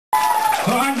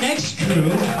crew,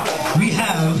 we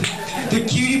have the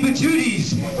Cutie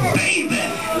Patooties, BAYBEH!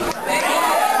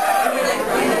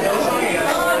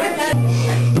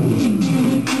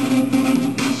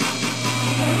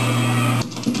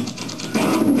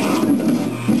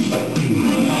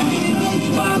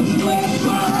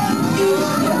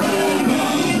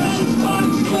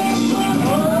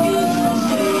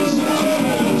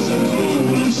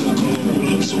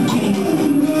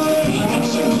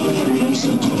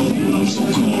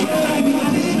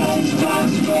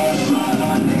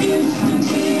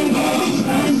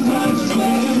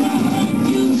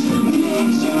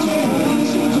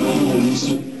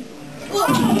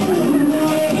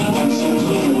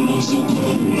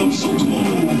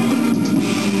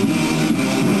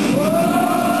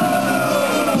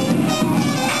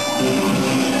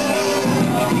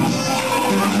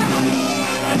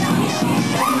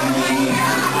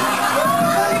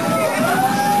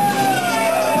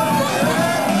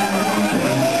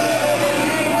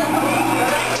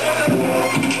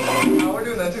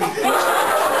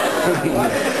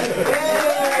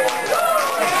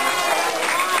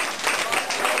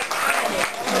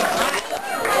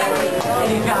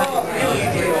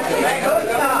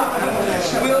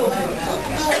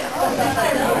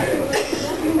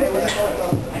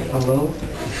 Hello?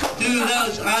 Dude, that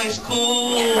was ice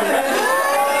cold!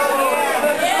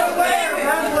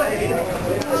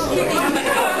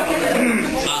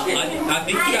 I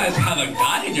think you guys have a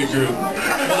guy in your group.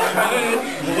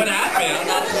 What happened? I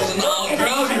thought this was an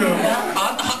all-girl group. I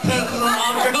thought this was an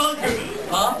all-girl group.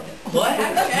 Huh? What?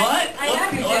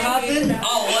 What happened?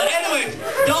 Oh, well, anyways,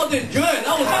 y'all did good.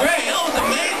 That was great. That was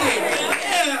amazing.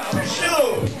 Yeah,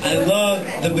 shoot. I love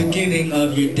the beginning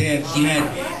of your dance. You had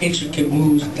intricate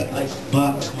moves, the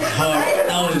icebox, heart.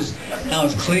 That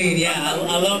was clean. Yeah,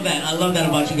 I love that. I love that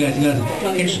about you guys. You guys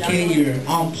are intricate. You're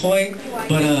on point.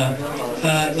 But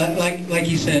like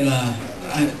you said,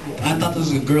 I thought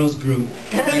this was a girls' group.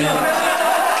 You know.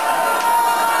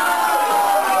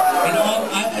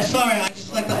 Sorry, I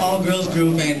just like the all-girls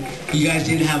group, and you guys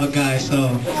didn't have a guy,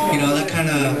 so you know that kind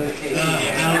of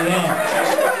I don't know.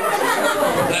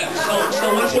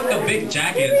 So what's with the big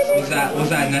jackets? Was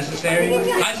that necessary?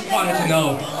 I just wanted to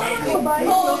know.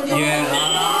 Yeah.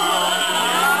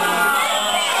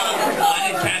 I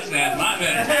didn't catch that. My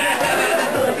bad.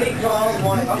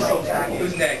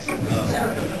 Who's next?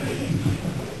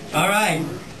 All right,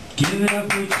 give it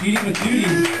up for Cutie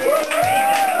Patooties.